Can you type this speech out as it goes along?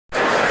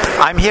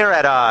I'm here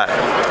at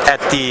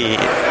the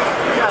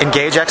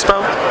Engage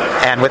Expo,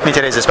 and with me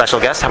today is a special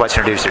guest. How about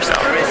you introduce yourself?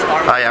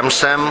 Hi, I'm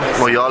Sam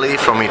Moioli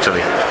from Italy.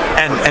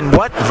 And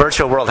what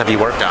virtual world have you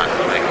worked on?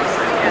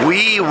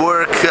 We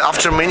work,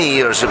 after many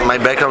years, my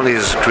background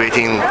is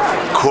creating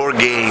core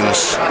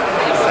games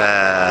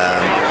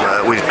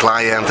with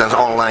clients and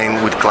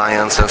online with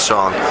clients and so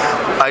on.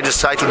 I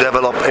decided to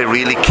develop a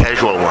really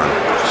casual one.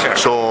 Sure.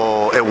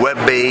 So a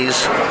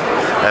web-based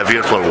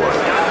virtual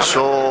world.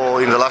 So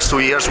in the last 2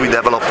 years we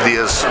developed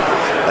this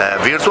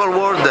virtual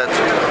world that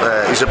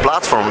is a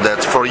platform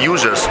that for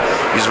users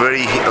is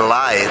very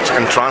light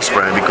and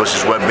transparent because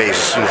it's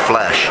web-based, in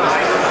Flash.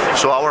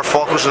 So our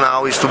focus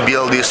now is to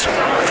build these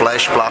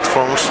Flash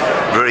platforms,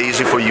 very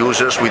easy for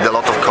users with a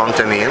lot of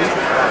content in,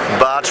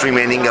 but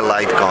remaining a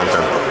light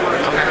content.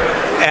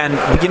 And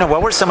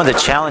what were some of the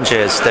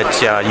challenges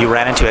that you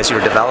ran into as you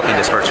were developing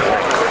this virtual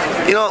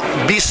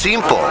world? Be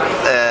simple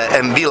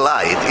and be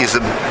light is a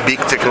big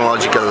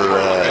technological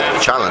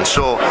challenge.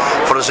 So,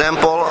 for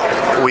example,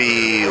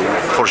 we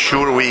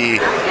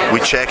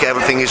check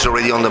everything is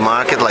already on the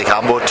market, like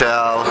Hub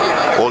Hotel,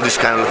 all this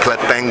kind of Club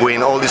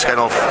Penguin, all these kind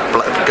of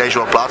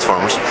casual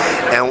platforms,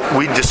 and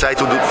we decide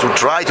to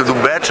try to do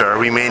better,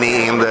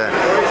 remaining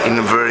in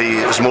a very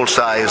small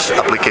size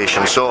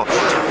application. So,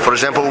 for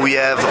example, we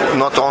have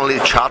not only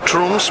chat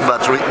rooms,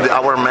 but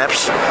our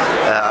maps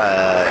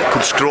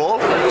could scroll,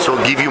 so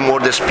give you more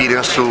the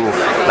experience to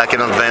like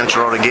an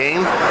adventure or a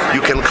game.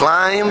 You can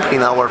climb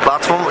in our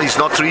platform. It's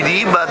not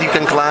 3D, but you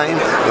can climb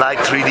like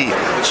 3D.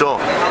 So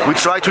we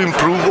try to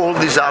improve all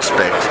these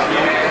aspects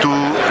to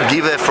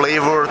give a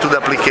flavor to the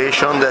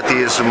application that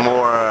is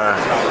more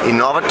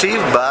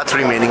innovative, but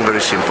remaining very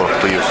simple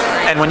to use.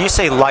 And when you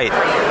say light,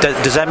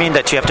 does that mean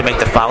that you have to make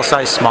the file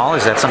size small?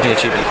 Is that something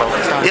that you'd be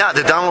focused on? Yeah,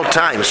 the download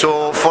time.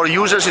 So for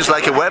users, it's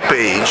like a web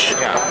page,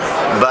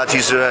 but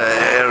it's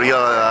a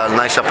real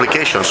nice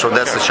application. So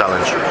that's the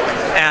challenge.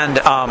 And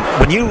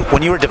when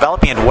you were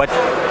developing it, what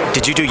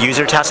did you do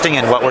user testing,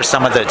 and what were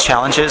some of the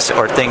challenges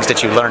or things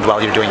that you learned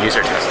while you were doing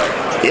user testing?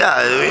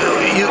 Yeah,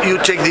 you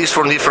take this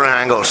from different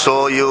angles.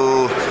 So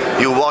you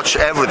watch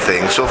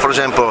everything. So for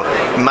example,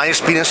 my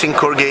experience in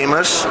core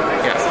gamers,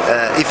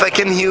 if I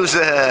can use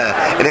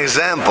an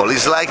example,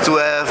 it's like to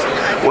have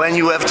when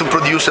you have to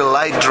produce a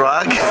light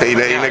drug in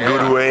a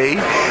good way.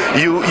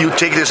 You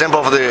take the example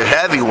of the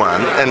heavy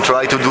one and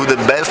try to do the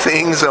best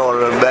things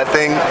or a bad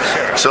thing.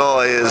 So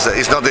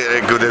it's not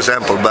a good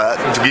example, but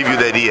to give you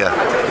the idea,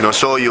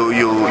 So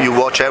you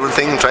watch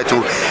everything, try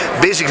to.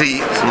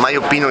 Basically, my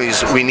opinion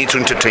is we need to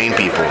entertain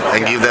people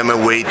and give them a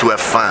way to have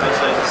fun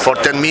for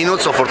 10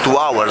 minutes or for 2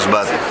 hours,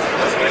 but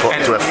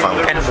to have fun.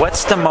 And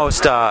what's the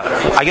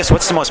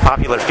most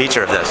popular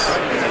feature of this?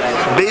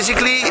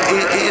 Basically,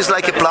 it's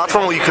like a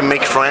platform where you can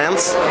make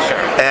friends,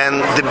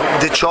 and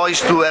the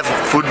choice to have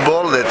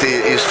football that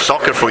is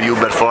soccer for you,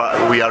 but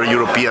we are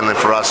European, and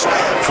for us,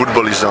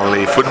 football is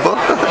only football.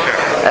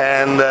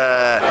 And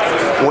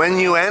when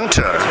you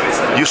enter,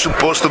 you're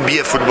supposed to be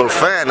a football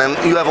fan, and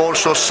you have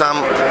also some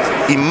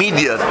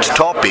immediate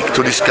topic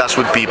to discuss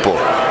with people.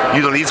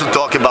 You don't need to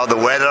talk about the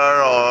weather,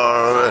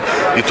 or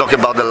you talk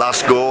about the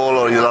last goal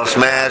or your last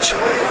match.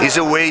 It's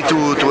a way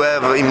to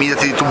have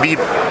immediately to be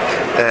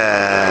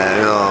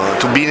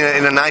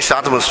in a nice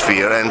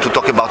atmosphere and to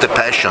talk about the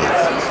passion.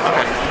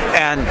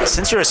 And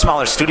since you're a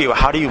smaller studio,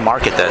 how do you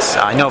market this?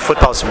 I know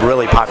football is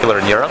really popular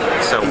in Europe,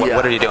 so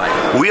what are you doing?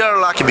 We are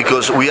lucky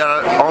because we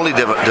are only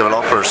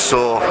developers,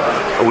 so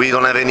we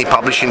don't have any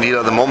publishing deal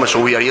at the moment,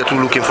 so we are here to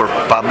looking for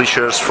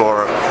publishers,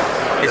 for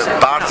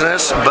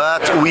partners,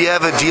 but we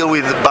have a deal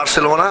with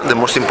Barcelona, the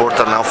most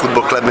important now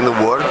football club in the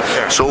world,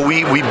 so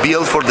we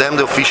build for them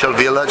the official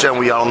village, and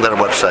we are on their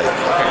website.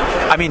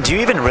 I mean, do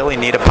you even really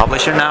need a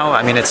publisher now?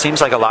 I mean, it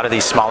seems like a lot of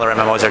these smaller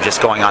MMOs are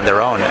just going on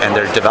their own, and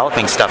they're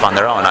developing stuff on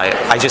their own.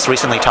 I just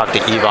recently talked to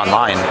EVE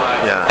Online,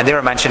 and they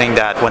were mentioning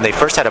that when they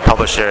first had a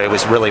publisher, it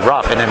was really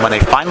rough, and then when they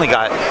finally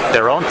got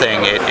their own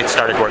thing, it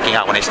started working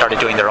out when they started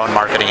doing their own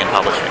marketing and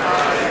publishing.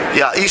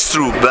 Yeah, it's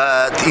true,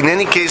 but in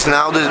any case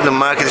now the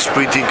market is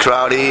pretty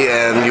crowded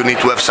and you need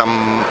to have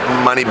some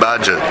money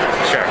budget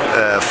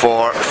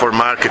for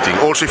marketing,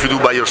 also if you do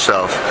by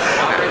yourself.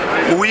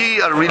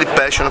 We are really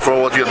passionate for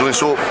what we are doing,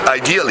 so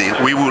ideally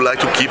we would like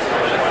to keep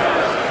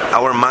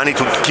our money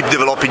to keep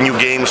developing new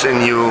games and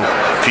new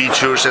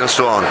features and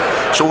so on.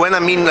 So when I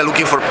mean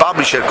looking for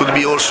publisher, could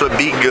be also a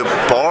big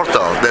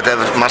portal that have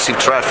massive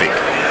traffic,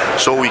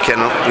 so we can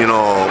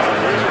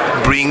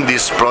bring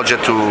this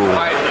project to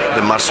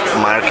the mass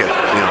market.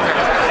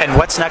 And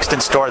what's next in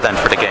store then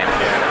for the game?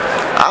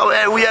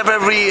 We have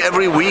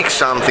every week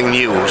something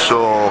new,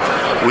 so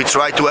we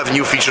try to have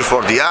new features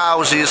for the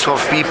houses, of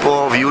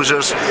people, of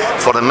users,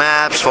 for the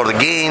maps, for the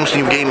games,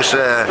 new games.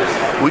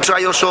 We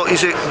try also,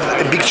 is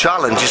a big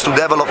challenge, is to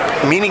develop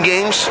mini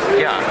games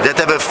that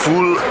have a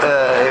full,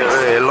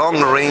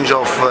 long range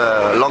of,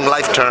 long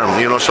life term,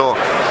 so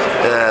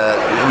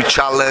we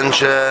challenge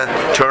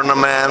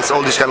tournaments,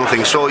 all these kind of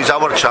things. So it's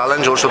our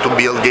challenge also to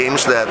build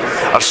games that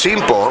are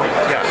simple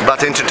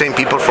but entertain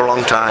people for a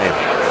long time.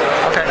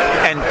 Okay.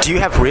 And do you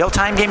have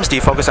real-time games? Do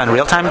you focus on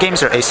real-time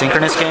games or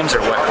asynchronous games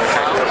or what?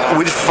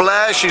 With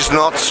Flash, it's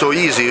not so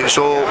easy.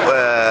 So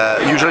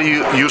usually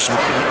you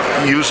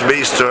use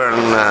base turn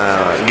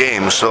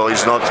games. So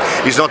it's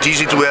not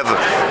easy to have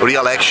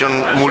real action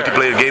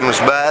multiplayer games.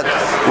 But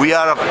we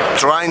are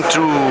trying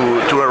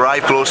to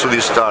arrive close to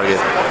this target.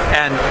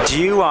 And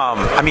do you?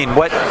 I mean,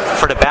 what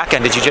for the back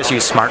end? Did you just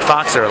use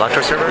SmartFox or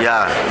Electro Server?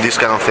 Yeah, these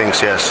kind of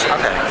things. Yes.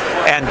 Okay.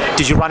 And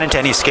did you run into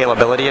any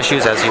scalability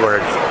issues as you were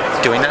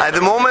doing that? At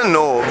the moment,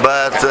 no.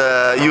 But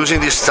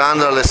using this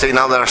standard, let's say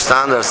now there are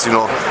standards.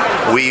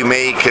 We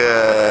make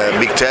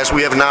big tests.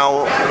 We have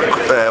now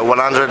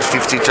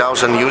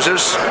 150,000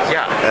 users.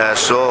 Yeah.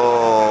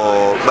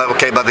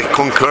 But the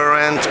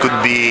concurrent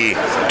could be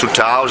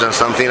 2,000,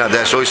 something like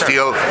that. So it's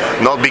still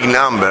not big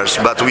numbers,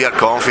 but we are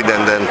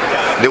confident, and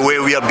the way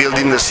we are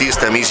building the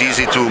system is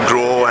easy to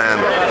grow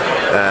and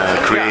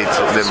create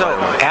the environment. So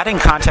adding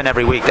content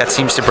every week, that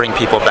seems to bring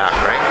people back,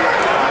 right?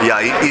 Yeah,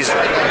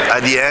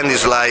 at the end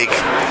it's like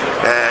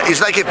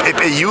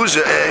a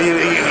user.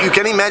 You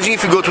can imagine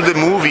if you go to the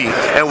movie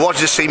and watch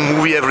the same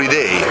movie every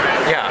day.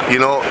 Yeah.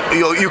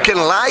 You can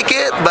like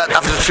it, but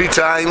after 3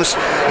 times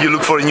you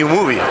look for a new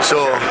movie.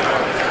 So.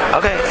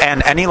 Okay,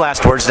 and any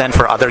last words then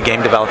for other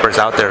game developers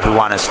out there who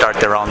want to start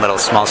their own little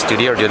small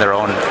studio or do their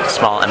own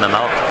small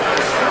MMO?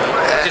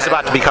 It's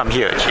about to become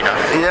huge,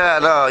 Yeah,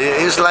 no,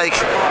 it's like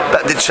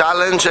the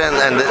challenge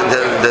and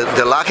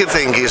the lucky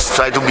thing is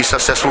try to be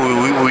successful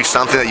with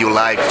something that you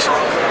liked.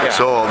 Yeah.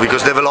 So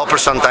because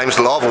developers sometimes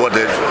love what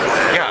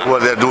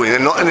they're doing,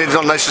 and it's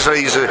not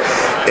necessarily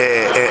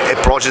a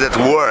project that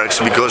works,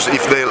 because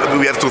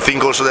we have to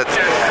think also that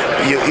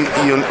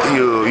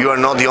you are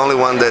not the only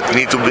one that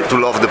need to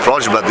love the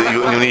project, but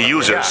you need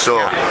users. So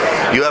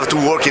you have to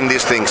work in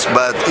these things.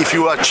 But if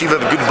you achieve a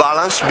good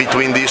balance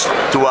between these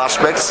 2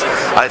 aspects,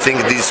 I think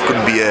this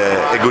could be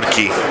a good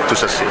key to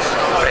success.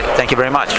 Great. Thank you very much.